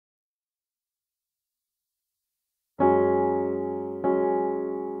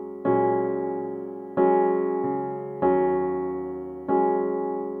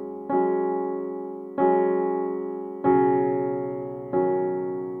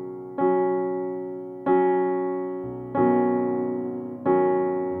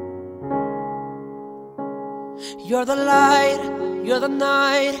You're the light, you're the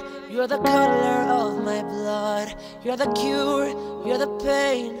night, you're the color of my blood. You're the cure, you're the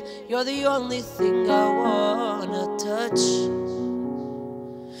pain, you're the only thing I wanna touch.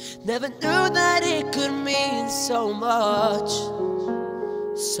 Never knew that it could mean so much,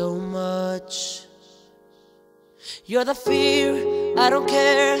 so much. You're the fear, I don't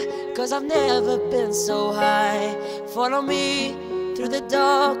care, 'cause I've never been so high. Follow me through the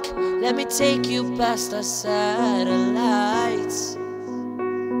dark, let me take you past the satellites.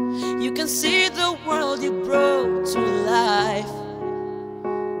 You can see the world you brought to life,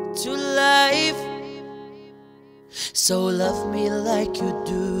 to life. So love me like you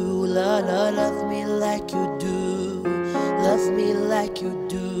do, la la, love me like you do. Love me like you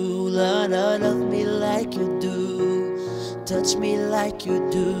do, la la, love me like you do. Touch me like you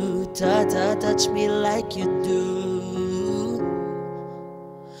do, ta ta, touch me like you do.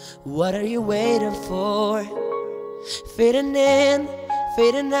 What are you waiting for? Fading in,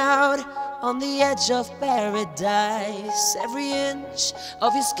 fading out, on the edge of paradise. Every inch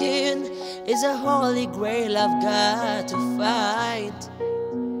of your skin is a holy grail I've got to find.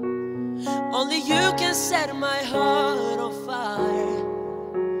 Only you can set my heart on fire.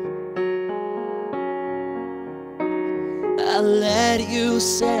 I'll let you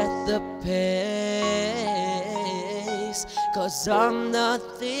set the pace, 'cause I'm not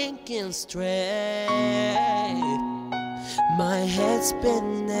thinking straight. My head's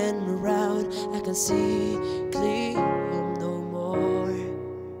spinning around, I can see clear no more.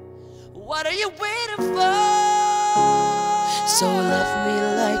 What are you waiting for? So love me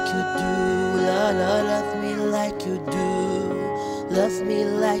like you do, la la, love me like you do. Love me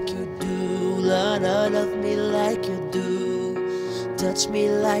like you do, la la, love me like you do. Touch me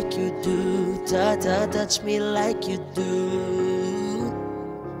like you do, ta ta, touch me like you do.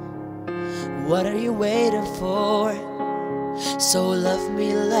 What are you waiting for? So love me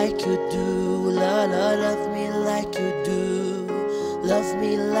like you do, la la, love me like you do. Love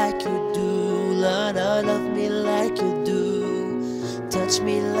me like you do, la la, love me like you do. Touch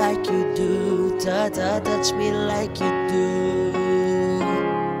me like you do, ta ta, touch me like you do.